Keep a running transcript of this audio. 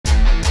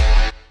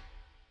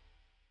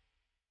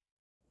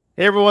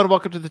Hey everyone,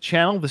 welcome to the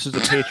channel. This is a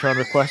Patreon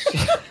request.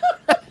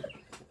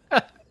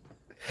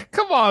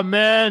 Come on,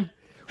 man.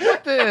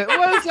 What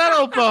is that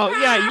all about?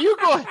 Yeah, you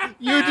go.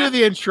 You do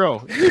the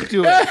intro. You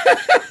do it.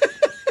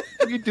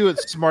 You do it,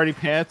 smarty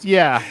pants.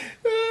 Yeah.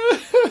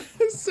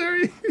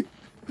 Sorry.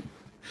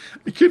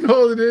 I couldn't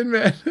hold it in,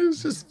 man.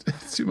 It's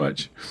too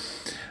much.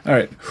 All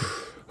right.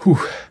 Whew.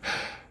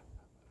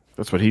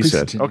 That's what he Please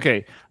said. continue.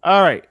 Okay.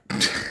 All right.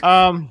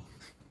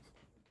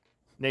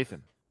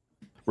 Nathan.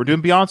 We're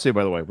doing Beyonce,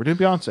 by the way. We're doing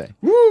Beyonce.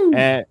 Woo!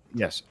 And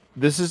yes,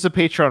 this is a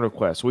Patreon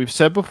request. We've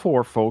said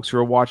before, folks who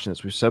are watching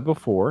this, we've said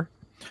before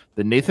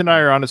that Nathan and I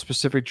are on a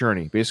specific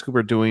journey. Basically,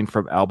 we're doing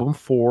from album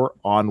 4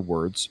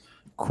 onwards,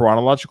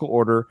 chronological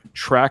order,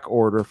 track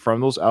order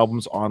from those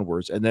albums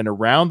onwards, and then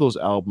around those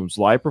albums,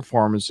 live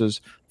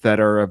performances that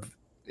are of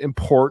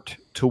import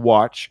to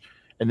watch.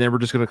 And then we're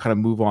just going to kind of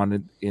move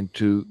on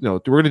into, we're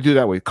going to do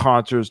that way.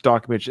 Concerts,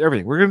 documentaries,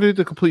 everything. We're going to do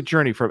the complete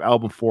journey from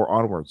album 4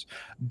 onwards. ...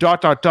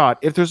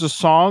 If there's a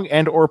song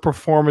and or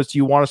performance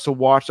you want us to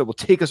watch that will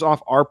take us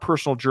off our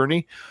personal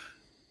journey,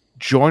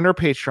 join our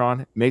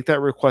Patreon, make that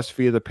request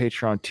via the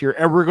Patreon tier,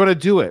 and we're going to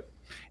do it.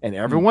 And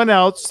everyone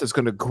else that's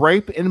going to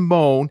gripe and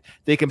moan,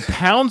 they can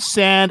pound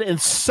sand and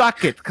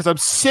suck it because I'm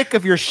sick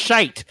of your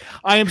shite.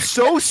 I am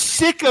so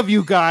sick of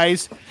you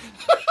guys.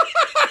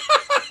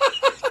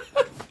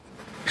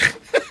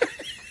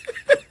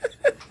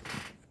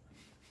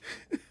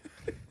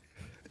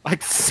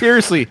 Like,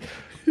 seriously,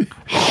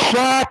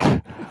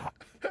 shut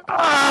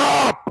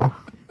up.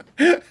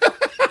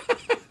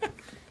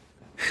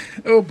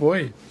 Oh,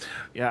 boy.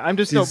 Yeah, I'm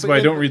just... This is why I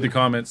don't read the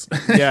comments.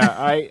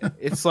 Yeah,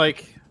 it's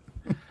like,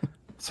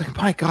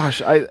 my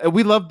gosh,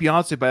 we love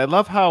Beyonce, but I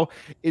love how,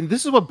 and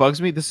this is what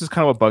bugs me, this is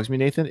kind of what bugs me,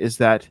 Nathan, is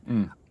that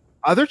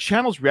other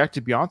channels react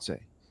to Beyonce.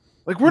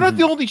 Like, we're not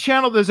the only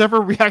channel that's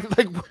ever reacted.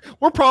 Like,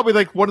 we're probably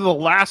like one of the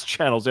last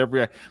channels ever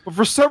react. But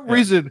for some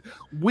reason,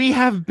 we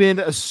have been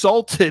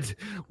assaulted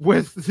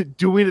with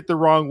doing it the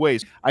wrong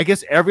ways. I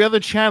guess every other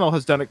channel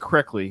has done it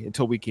correctly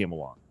until we came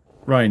along.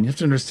 Ryan, you have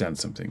to understand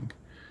something.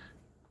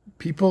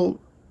 People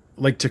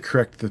like to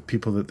correct the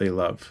people that they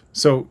love.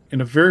 So,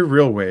 in a very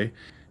real way,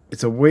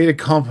 it's a way to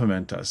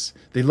compliment us.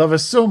 They love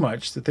us so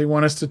much that they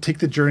want us to take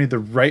the journey the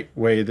right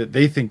way that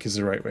they think is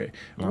the right way.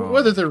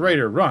 Whether they're right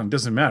or wrong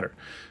doesn't matter.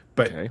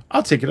 But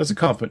I'll take it as a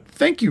compliment.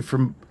 Thank you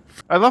for...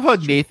 I love how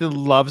Nathan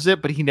loves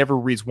it, but he never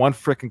reads one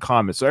freaking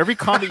comment. So every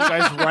comment you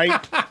guys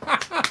write,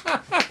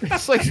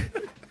 it's like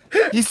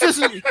he's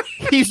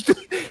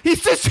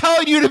just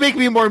telling you to make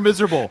me more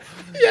miserable.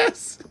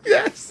 Yes.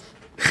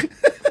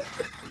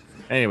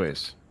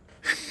 Anyways.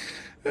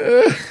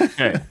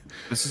 Okay.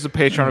 This is a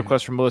Patreon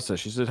request from Melissa.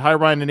 She said, "Hi,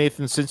 Ryan and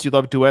Nathan. Since you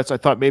love duets, I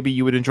thought maybe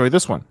you would enjoy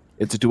this one.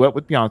 It's a duet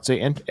with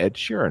Beyoncé and Ed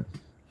Sheeran.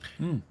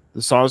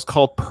 The song is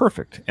called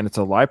Perfect, and it's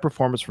a live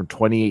performance from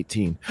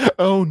 2018.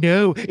 Oh,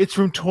 no, it's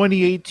from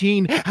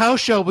 2018. How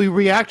shall we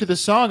react to the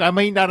song? I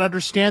might not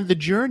understand the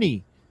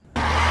journey."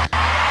 Give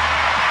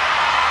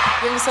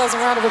yourselves a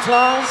round of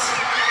applause.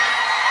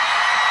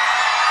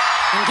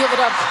 And give it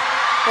up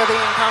for the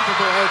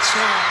incomparable Ed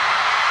Sheeran.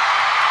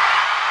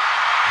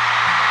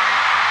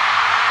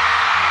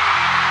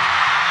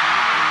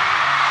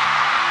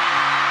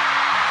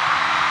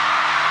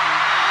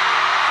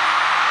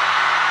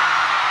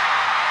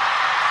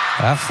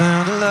 I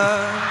found a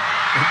love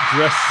The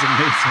dress is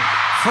amazing.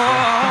 for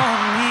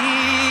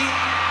me.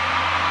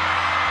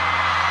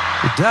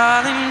 But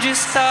darling,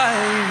 just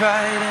dive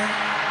right in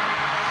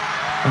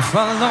and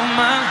follow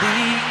my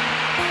lead.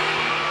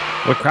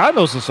 The crowd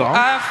knows the song.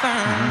 I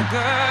found a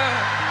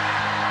girl,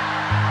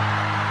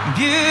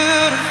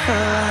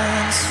 beautiful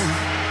and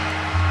sweet.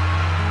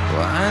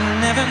 Well, I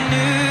never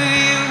knew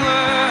you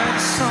were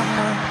the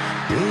someone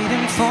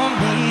waiting for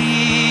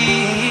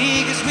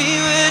me. 'Cause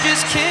we were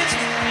just kids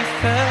when we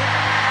fell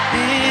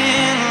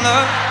in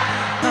love,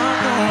 not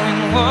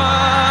knowing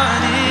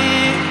what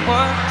it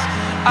was.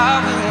 I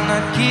will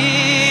not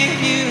give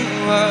you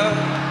up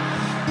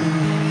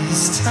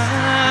this time.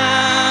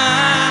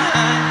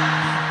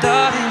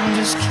 Darling,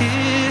 just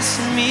kiss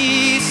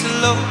me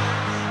slow.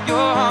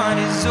 Your heart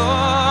is all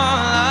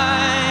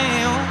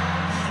I own,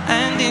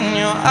 and in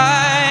your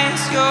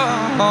eyes you're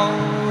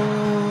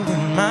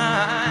holding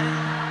mine.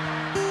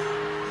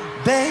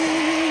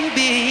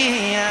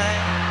 Baby, I'm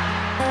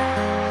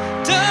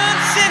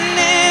dancing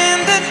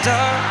in the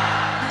dark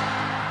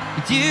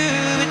with you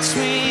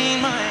between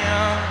my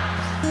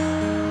arms,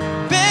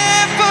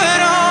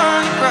 barefoot on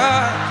the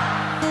grass,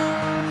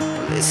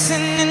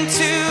 listening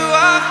to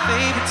our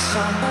favorite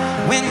song.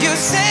 When you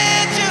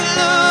said you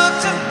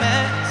looked a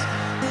mess,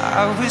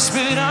 I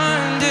whispered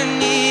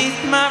underneath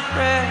my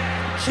breath,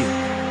 you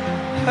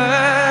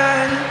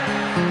heard it.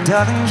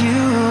 Darling, you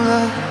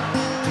look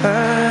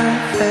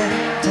perfect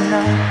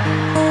tonight.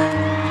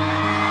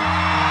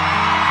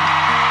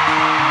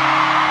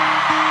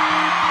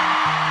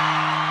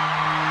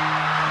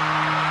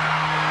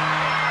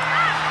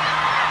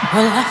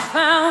 Well, I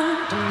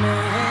found a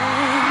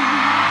man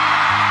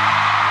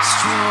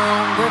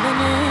stronger than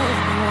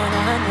anyone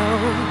I know,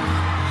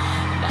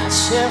 and I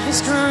share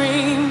his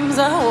dreams.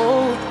 I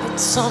hope that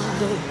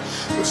someday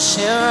we'll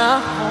share our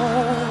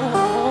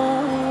home.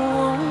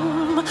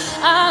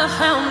 I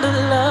found a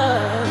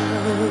love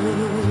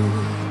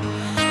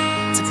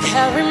to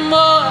carry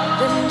more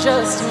than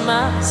just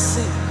my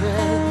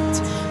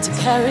secret, to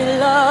carry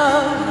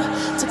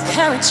love, to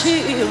carry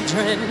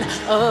children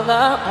of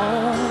our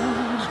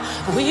own.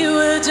 We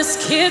were just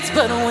kids,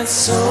 but we're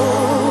so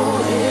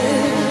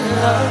in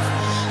love.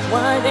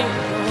 Winding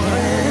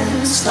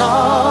and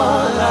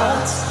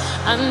starlights,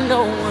 I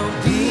know we'll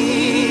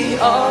be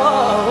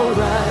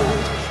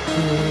alright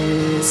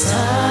this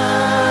time.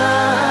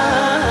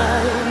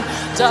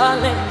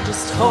 Darling,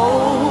 just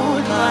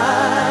hold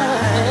my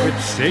hand.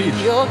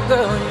 Your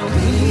girl, you'll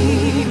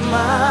be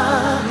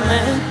my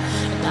man.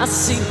 And I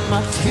see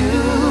my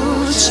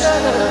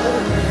future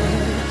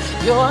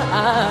in your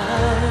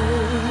eyes.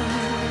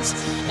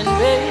 And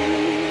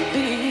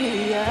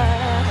baby,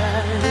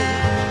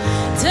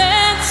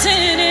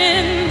 dancing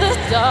in the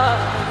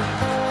dark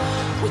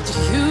with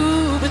you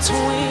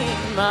between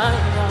my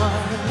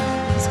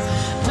arms,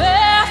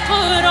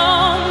 barefoot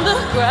on the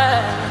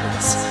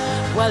grass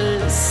while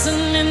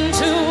listening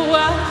to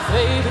our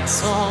favorite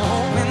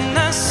song. When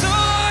I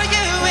saw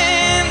you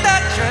in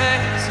that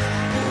dress,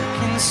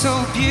 looking so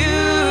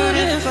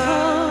beautiful,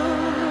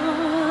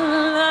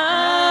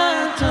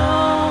 I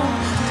don't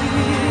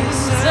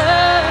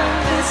deserve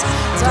this.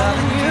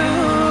 Darling, you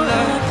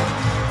look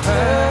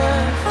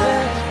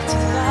perfect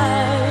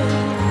tonight.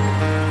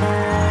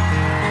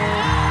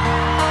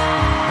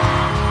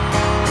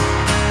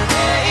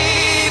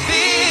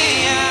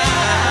 baby,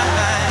 I'm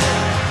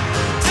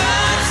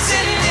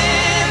dancing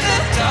in the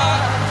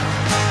dark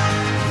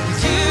with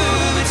you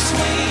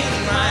between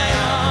my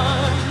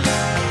arms,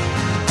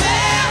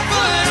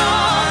 barefoot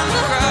on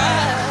the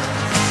grass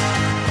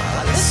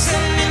while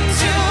listening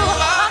to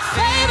our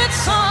favorite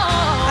song.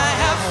 I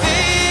have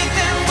faith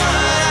in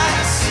what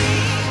I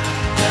see.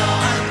 Now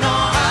I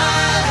know I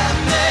have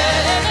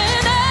met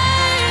An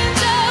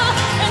angel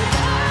in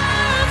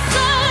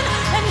person,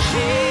 and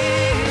he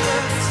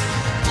looks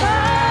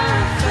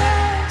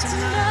perfect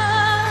tonight.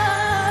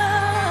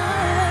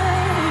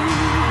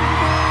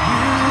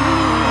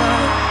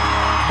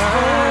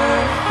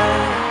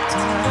 perfect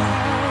tonight.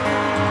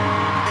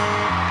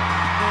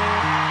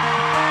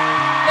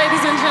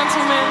 Ladies and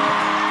gentlemen,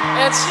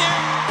 Ed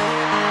Sheeran.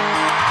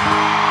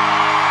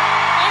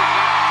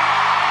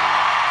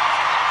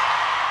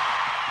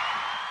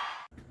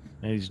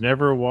 And he's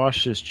never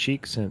washed his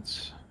cheek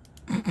since.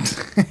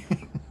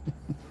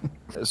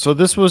 So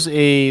this was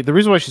the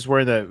reason why she's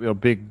wearing that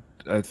big.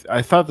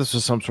 I thought this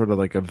was some sort of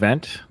like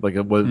event, like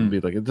it wouldn't be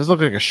like, it doesn't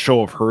look like a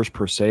show of hers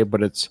per se,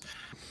 but it's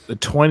the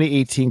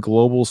 2018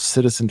 Global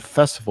Citizen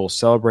Festival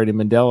celebrating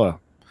Mandela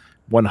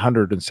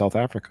 100 in South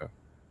Africa.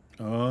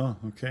 Oh,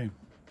 okay.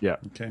 Yeah.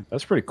 Okay.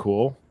 That's pretty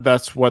cool.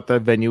 That's what the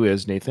venue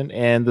is, Nathan.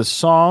 And the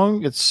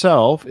song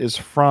itself is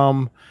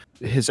from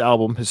his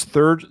album, his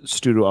third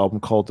studio album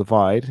called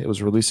Divide. It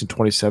was released in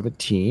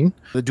 2017.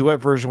 The duet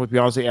version with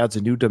Beyonce adds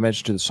a new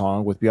dimension to the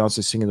song, with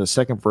Beyonce singing the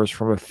second verse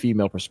from a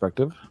female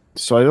perspective.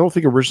 So I don't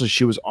think originally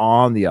she was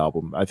on the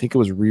album. I think it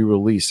was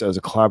re-released as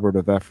a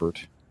collaborative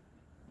effort.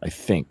 I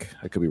think.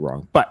 I could be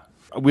wrong. But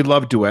we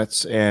love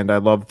duets, and I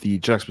love the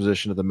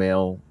juxtaposition of the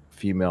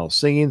male-female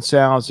singing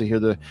sounds. To hear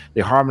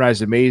they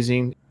harmonize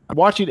amazing.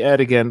 Watching Ed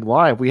again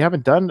live, we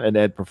haven't done an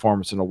Ed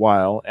performance in a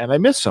while, and I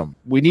miss him.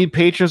 We need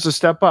patrons to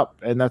step up,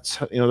 and that's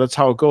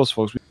how it goes,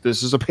 folks.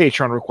 This is a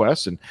Patreon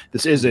request, and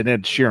this is an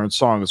Ed Sheeran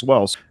song as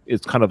well. So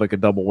it's kind of like a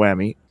double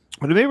whammy.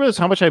 But it made me realize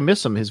how much I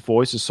miss him. His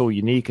voice is so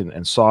unique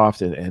and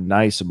soft and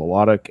nice and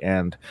melodic,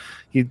 and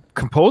he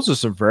composes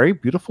some very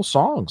beautiful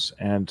songs.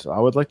 And I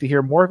would like to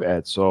hear more of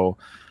Ed. So,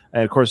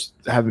 and of course,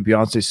 having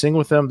Beyonce sing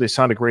with them, they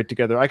sounded great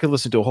together. I could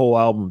listen to a whole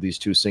album of these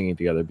two singing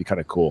together. It'd be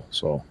kind of cool.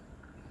 So.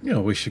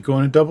 We should go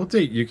on a double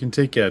date. You can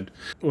take Ed.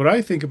 What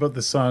I think about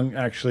the song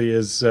actually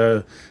is,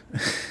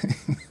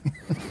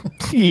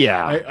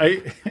 yeah,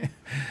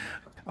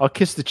 I'll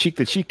kiss the cheek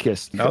that she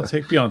kissed. I'll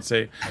take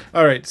Beyonce.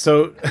 All right,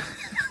 so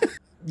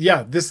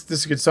yeah, this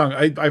is a good song.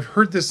 I've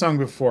heard this song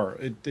before.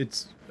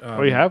 It's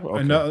oh, you have? Okay.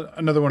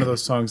 Another one of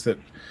those songs that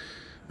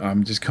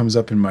just comes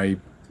up in my.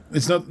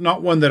 It's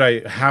not one that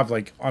I have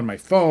like on my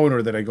phone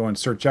or that I go and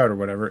search out or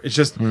whatever. It's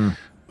just.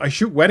 I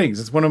shoot weddings.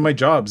 It's one of my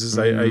jobs.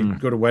 I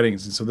go to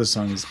weddings, and so this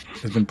song has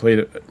been played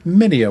at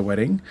many a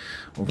wedding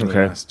over the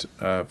last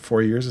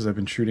 4 years as I've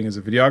been shooting as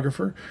a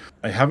videographer.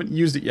 I haven't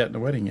used it yet in a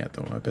wedding yet,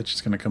 though. I bet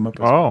it's going to come up.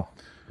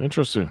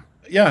 Interesting.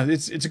 Yeah,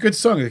 it's a good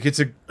song. Like, it's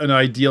an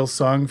ideal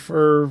song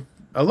for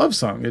a love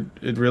song.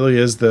 It really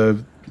is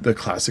the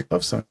classic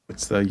love song.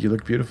 It's the "You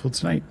Look Beautiful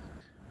Tonight,"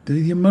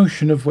 the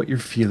emotion of what you're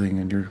feeling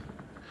and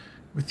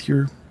with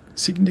your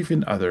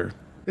significant other.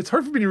 It's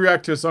hard for me to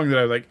react to a song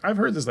that I've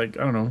heard this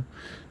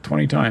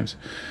 20 times.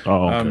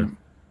 Oh, okay.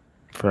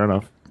 Fair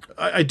enough.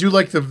 I do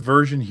like the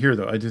version here,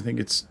 though. I do think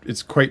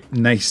it's quite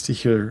nice to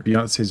hear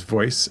Beyonce's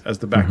voice as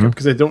the backup,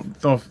 because I don't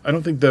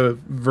think the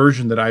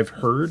version that I've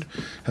heard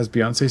has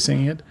Beyonce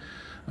singing it.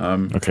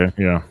 Okay,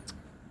 yeah.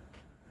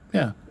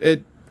 Yeah,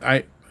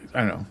 I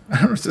don't know. I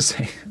don't know what to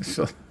say.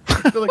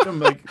 I feel like I'm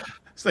like,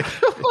 it's like,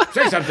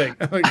 say something.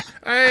 I'm like,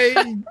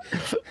 I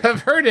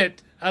have heard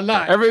it a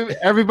lot.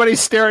 Everybody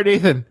stare at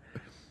Nathan.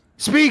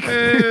 Speak. Speak.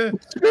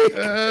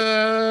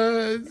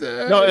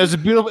 No, it was a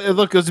beautiful.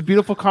 It was a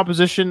beautiful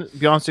composition.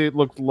 Beyonce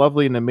looked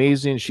lovely and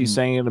amazing. She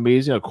sang it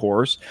amazing, of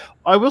course.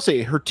 I will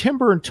say her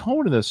timbre and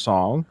tone in this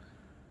song.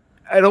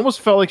 It almost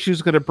felt like she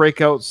was going to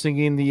break out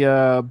singing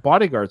the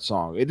Bodyguard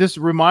song. It just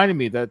reminded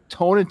me that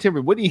tone and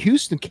timbre. Whitney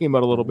Houston came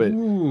out a little bit.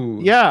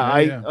 Ooh,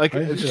 I hear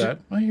that.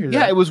 I hear that.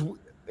 Yeah, it was.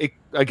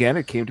 Again,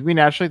 it came to me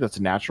naturally. That's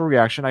a natural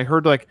reaction. I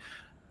heard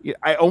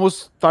I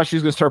almost thought she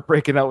was going to start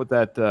breaking out with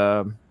that.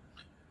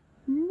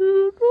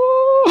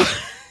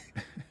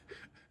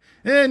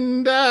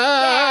 And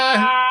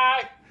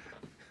I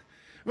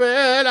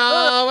will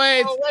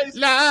always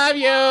love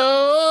you.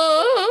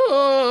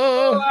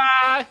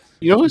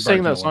 You know who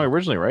sang that song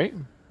originally, right?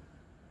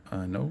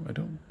 No, I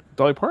don't.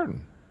 Dolly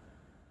Parton.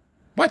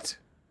 What?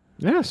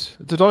 Yes,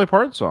 it's a Dolly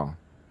Parton song.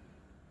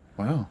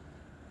 Wow.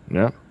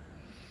 Yeah.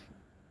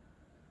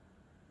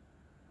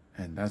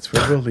 And that's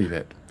where we'll leave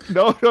it.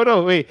 No.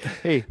 Wait.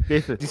 Hey,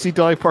 Nathan, do you see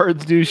Dolly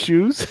Parton's new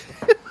shoes?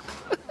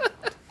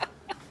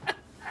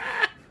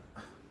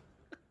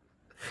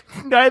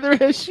 Neither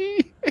has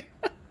she.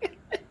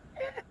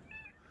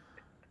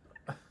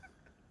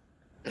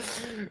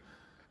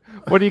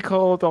 What do you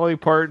call Dolly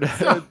Parton?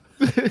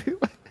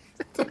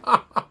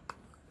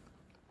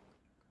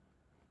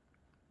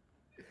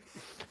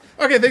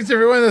 Okay, thanks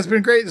everyone. That's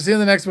been great. See you in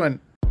the next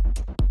one.